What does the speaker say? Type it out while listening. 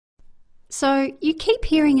So you keep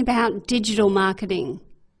hearing about digital marketing.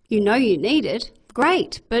 You know you need it.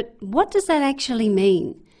 Great, but what does that actually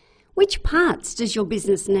mean? Which parts does your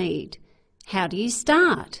business need? How do you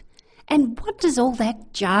start? And what does all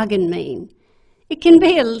that jargon mean? It can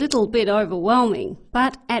be a little bit overwhelming,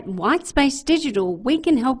 but at Whitespace Digital we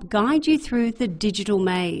can help guide you through the digital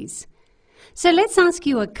maze. So let's ask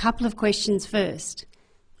you a couple of questions first.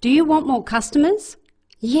 Do you want more customers?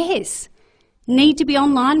 Yes. Need to be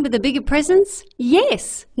online with a bigger presence?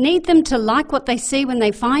 Yes. Need them to like what they see when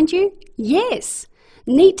they find you? Yes.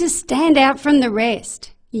 Need to stand out from the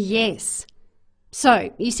rest? Yes.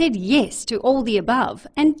 So you said yes to all the above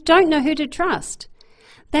and don't know who to trust.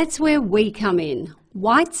 That's where we come in,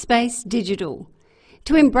 Whitespace Digital.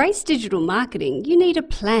 To embrace digital marketing, you need a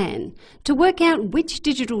plan to work out which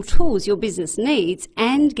digital tools your business needs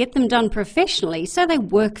and get them done professionally so they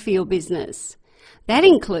work for your business. That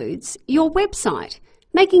includes your website,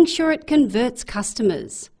 making sure it converts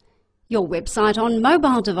customers, your website on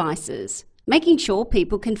mobile devices, making sure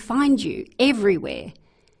people can find you everywhere,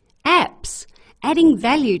 apps, adding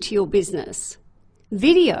value to your business,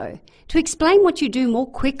 video, to explain what you do more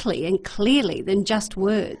quickly and clearly than just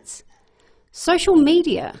words, social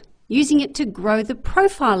media, using it to grow the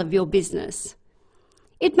profile of your business.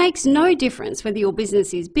 It makes no difference whether your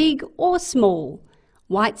business is big or small.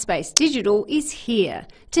 Whitespace Digital is here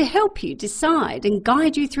to help you decide and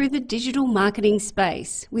guide you through the digital marketing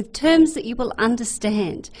space with terms that you will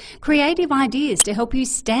understand, creative ideas to help you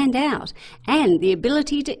stand out, and the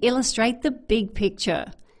ability to illustrate the big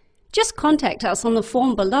picture. Just contact us on the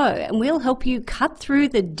form below and we'll help you cut through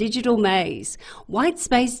the digital maze.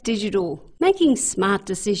 Whitespace Digital, making smart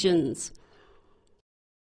decisions.